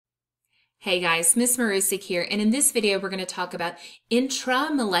Hey guys, Miss Marusik here, and in this video we're going to talk about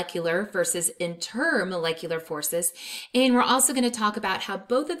intramolecular versus intermolecular forces, and we're also going to talk about how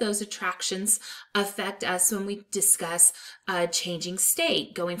both of those attractions affect us when we discuss changing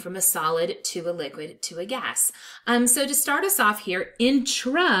state, going from a solid to a liquid to a gas. So to start us off here,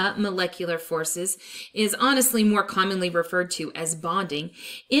 intramolecular forces is honestly more commonly referred to as bonding.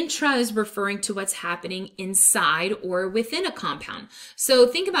 Intra is referring to what's happening inside or within a compound. So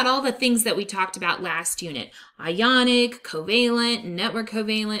think about all the things that we talked about last unit: ionic, covalent, network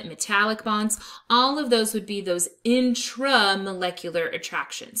covalent, metallic bonds. All of those would be those intramolecular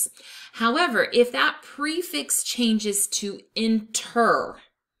attractions. However, if that prefix changes to inter,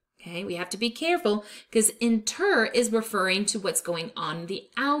 okay, we have to be careful because inter is referring to what's going on the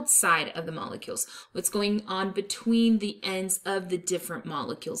outside of the molecules, what's going on between the ends of the different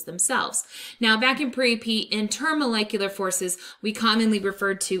molecules themselves. Now, back in pre-P, intermolecular forces we commonly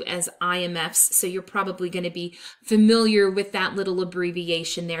referred to as IMFs, so you're probably going to be familiar with that little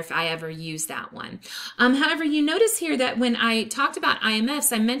abbreviation there if I ever use that one. However, you notice here that when I talked about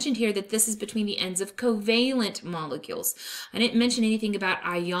IMFs, I mentioned here that this is between the ends of covalent molecules. I didn't mention anything about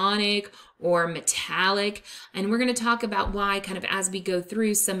ionic or metallic, and we're going to talk about why kind of as we go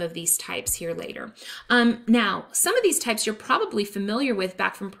through some of these types here later. Now, some of these types you're probably familiar with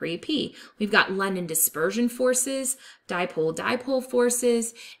back from pre-P. We've got London dispersion forces, dipole-dipole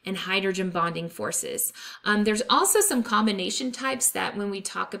forces, and hydrogen bonding forces. There's also some combination types that when we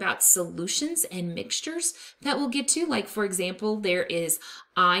talk about solutions and mixtures that we'll get to, like for example, there is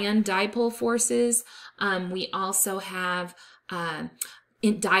ion dipole forces. We also have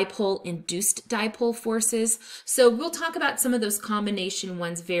dipole-induced dipole forces. So we'll talk about some of those combination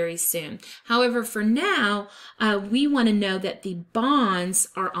ones very soon. However, for now, we want to know that the bonds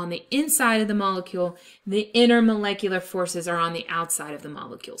are on the inside of the molecule, the intermolecular forces are on the outside of the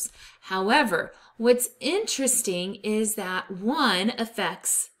molecules. However, what's interesting is that one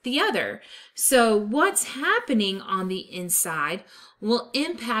affects the other. So what's happening on the inside will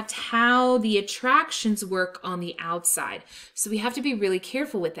impact how the attractions work on the outside. So we have to be really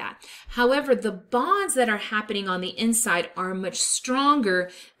careful with that. However, the bonds that are happening on the inside are much stronger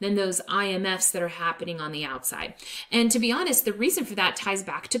than those IMFs that are happening on the outside. And to be honest, the reason for that ties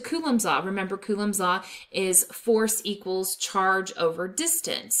back to Coulomb's law. Remember, Coulomb's law is force equals charge over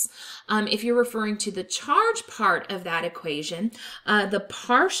distance. If you're referring to the charge part of that equation, the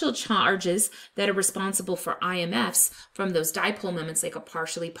partial charges that are responsible for IMFs from those dipole moments, like a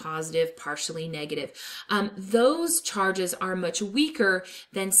partially positive, partially negative, those charges are much weaker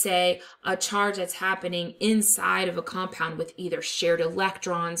than, say, a charge that's happening inside of a compound with either shared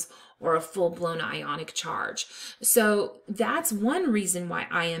electrons or a full-blown ionic charge. So that's one reason why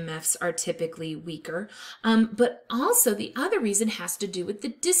IMFs are typically weaker. But also the other reason has to do with the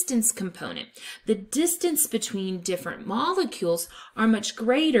distance component. The distance between different molecules are much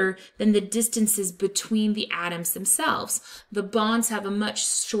greater than the distances between the atoms themselves. The bonds have a much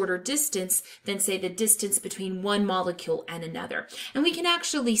shorter distance than, say, the distance between one molecule and another. And we can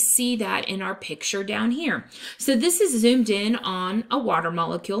actually see that in our picture down here. So this is zoomed in on a water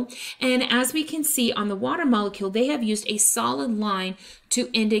molecule. And as we can see on the water molecule, they have used a solid line to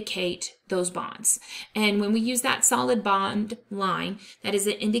indicate those bonds. And when we use that solid bond line, that is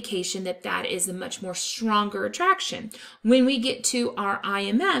an indication that that is a much more stronger attraction. When we get to our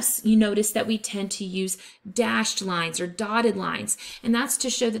IMFs, you notice that we tend to use dashed lines or dotted lines, and that's to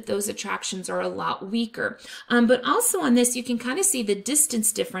show that those attractions are a lot weaker. But also on this, you can kind of see the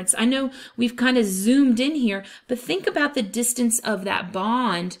distance difference. I know we've kind of zoomed in here, but think about the distance of that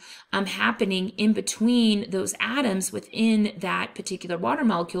bond happening in between those atoms within that particular water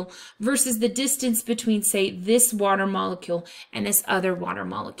molecule versus the distance between, say, this water molecule and this other water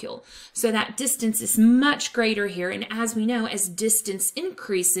molecule. So that distance is much greater here, and as we know, as distance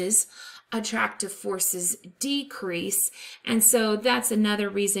increases, attractive forces decrease, and so that's another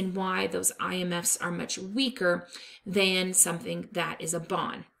reason why those IMFs are much weaker than something that is a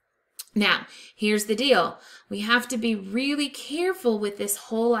bond. Now, here's the deal. We have to be really careful with this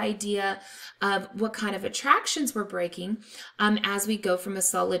whole idea of what kind of attractions we're breaking as we go from a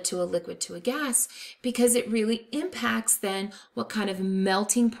solid to a liquid to a gas, because it really impacts then what kind of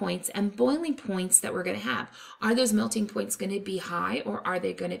melting points and boiling points that we're going to have. Are those melting points going to be high or are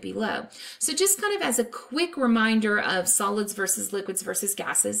they going to be low? So just kind of as a quick reminder of solids versus liquids versus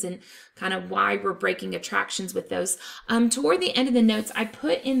gases and kind of why we're breaking attractions with those, toward the end of the notes, I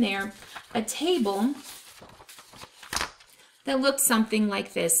put in there a table that looks something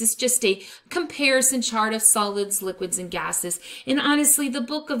like this. It's just a comparison chart of solids, liquids, and gases. And honestly, the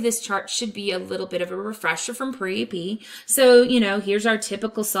bulk of this chart should be a little bit of a refresher from pre-AP. So, you know, here's our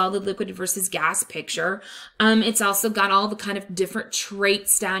typical solid, liquid versus gas picture. It's also got all the kind of different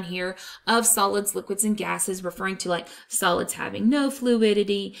traits down here of solids, liquids, and gases, referring to like solids having no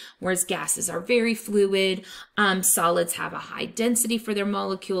fluidity, whereas gases are very fluid. Solids have a high density for their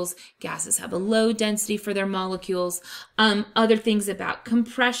molecules. Gases have a low density for their molecules. Other things about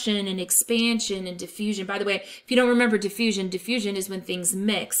compression and expansion and diffusion. By the way, if you don't remember diffusion is when things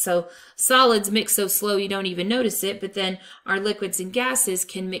mix. So solids mix so slow you don't even notice it, but then our liquids and gases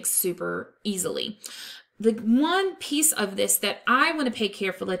can mix super easily. The one piece of this that I want to pay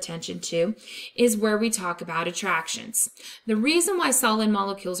careful attention to is where we talk about attractions. The reason why solid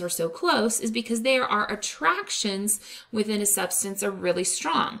molecules are so close is because there are attractions within a substance are really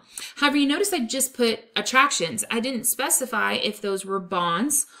strong. However, you notice I just put attractions. I didn't specify if those were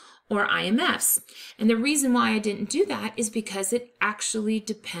bonds or IMFs. And the reason why I didn't do that is because it actually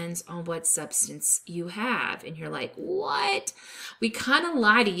depends on what substance you have. And you're like, what? We kind of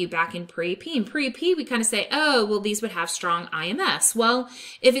lie to you back in pre-AP. In pre-AP, we kind of say, oh, well, these would have strong IMFs. Well,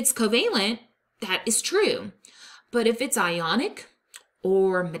 if it's covalent, that is true. But if it's ionic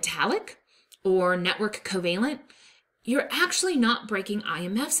or metallic or network covalent, you're actually not breaking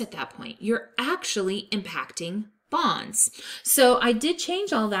IMFs at that point. You're actually impacting bonds. So I did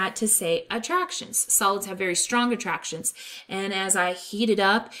change all that to say attractions. Solids have very strong attractions. And as I heat it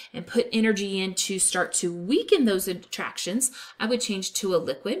up and put energy in to start to weaken those attractions, I would change to a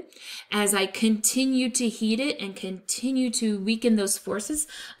liquid. As I continue to heat it and continue to weaken those forces,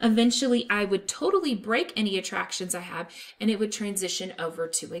 eventually I would totally break any attractions I have and it would transition over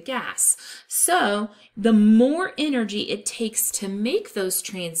to a gas. So the more energy it takes to make those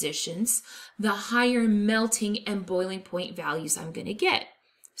transitions, the higher melting and boiling point values I'm going to get.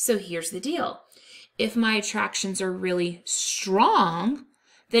 So here's the deal. If my attractions are really strong,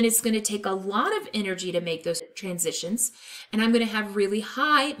 then it's going to take a lot of energy to make those transitions, and I'm going to have really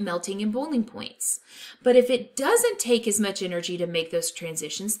high melting and boiling points. But if it doesn't take as much energy to make those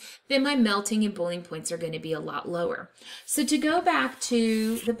transitions, then my melting and boiling points are going to be a lot lower. So to go back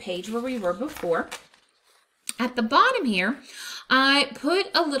to the page where we were before, at the bottom here, I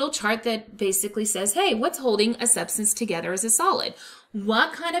put a little chart that basically says, hey, what's holding a substance together as a solid?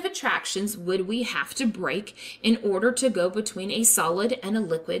 What kind of attractions would we have to break in order to go between a solid and a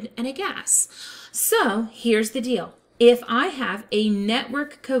liquid and a gas? So here's the deal. If I have a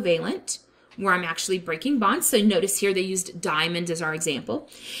network covalent, where I'm actually breaking bonds, so notice here they used diamond as our example,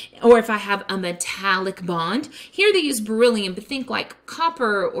 or if I have a metallic bond, here they use beryllium, but think like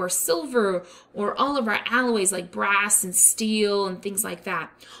copper or silver or all of our alloys like brass and steel and things like that.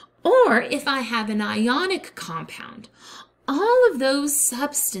 Or if I have an ionic compound, all of those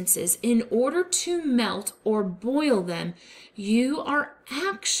substances, in order to melt or boil them, you are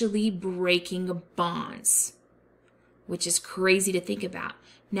actually breaking bonds, which is crazy to think about.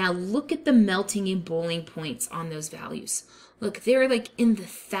 Now look at the melting and boiling points on those values. Look, they're like in the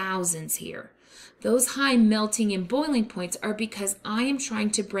thousands here. Those high melting and boiling points are because I am trying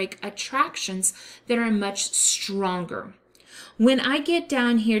to break attractions that are much stronger. When I get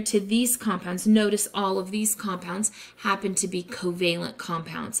down here to these compounds, notice all of these compounds happen to be covalent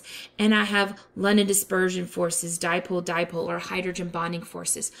compounds. And I have London dispersion forces, dipole-dipole, or hydrogen bonding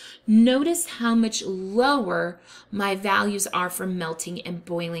forces. Notice how much lower my values are for melting and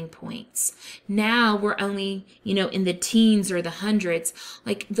boiling points. Now we're only, in the teens or the hundreds.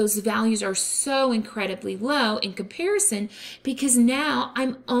 Like those values are so incredibly low in comparison because now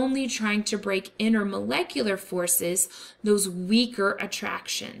I'm only trying to break intermolecular forces, those weaker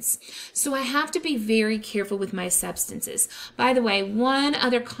attractions. So I have to be very careful with my substances. By the way, one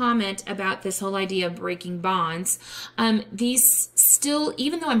other comment about this whole idea of breaking bonds, these still,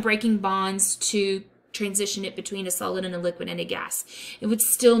 even though I'm breaking bonds to transition it between a solid and a liquid and a gas, it would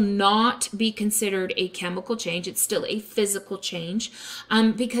still not be considered a chemical change. It's still a physical change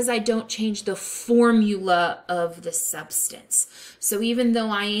because I don't change the formula of the substance. So even though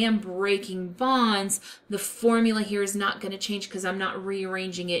I am breaking bonds, the formula here is not going to change because I'm not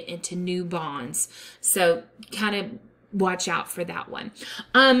rearranging it into new bonds. So kind of watch out for that one.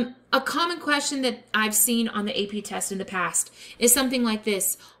 A common question that I've seen on the AP test in the past is something like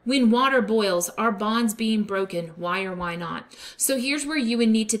this. When water boils, are bonds being broken? Why or why not? So here's where you would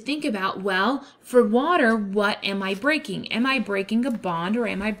need to think about, well, for water, what am I breaking? Am I breaking a bond or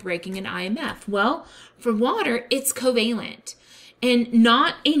am I breaking an IMF? Well, for water, it's covalent. and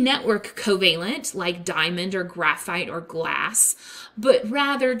not a network covalent like diamond or graphite or glass, but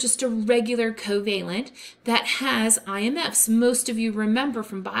rather just a regular covalent that has IMFs. Most of you remember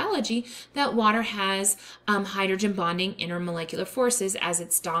from biology that water has hydrogen bonding intermolecular forces as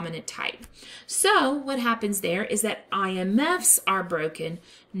its dominant type. So what happens there is that IMFs are broken,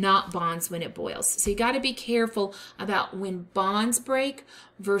 not bonds when it boils. So you got to be careful about when bonds break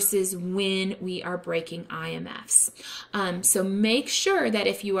versus when we are breaking IMFs. So make sure that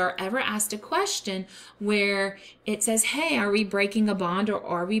if you are ever asked a question where it says, hey, are we breaking a bond or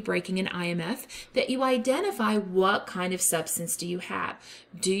are we breaking an IMF, that you identify what kind of substance do you have.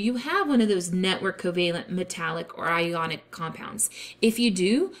 Do you have one of those network covalent metallic or ionic compounds? If you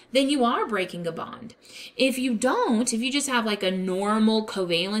do, then you are breaking a bond. If you don't, if you just have like a normal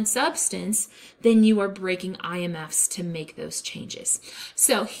covalent substance, then you are breaking IMFs to make those changes.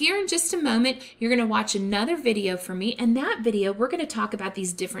 So here in just a moment, you're going to watch another video from me. And that video, we're going to talk about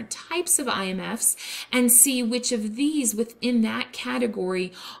these different types of IMFs and see which of these within that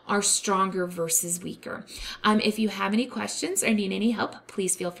category are stronger versus weaker. If you have any questions or need any help,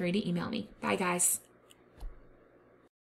 please feel free to email me. Bye, guys.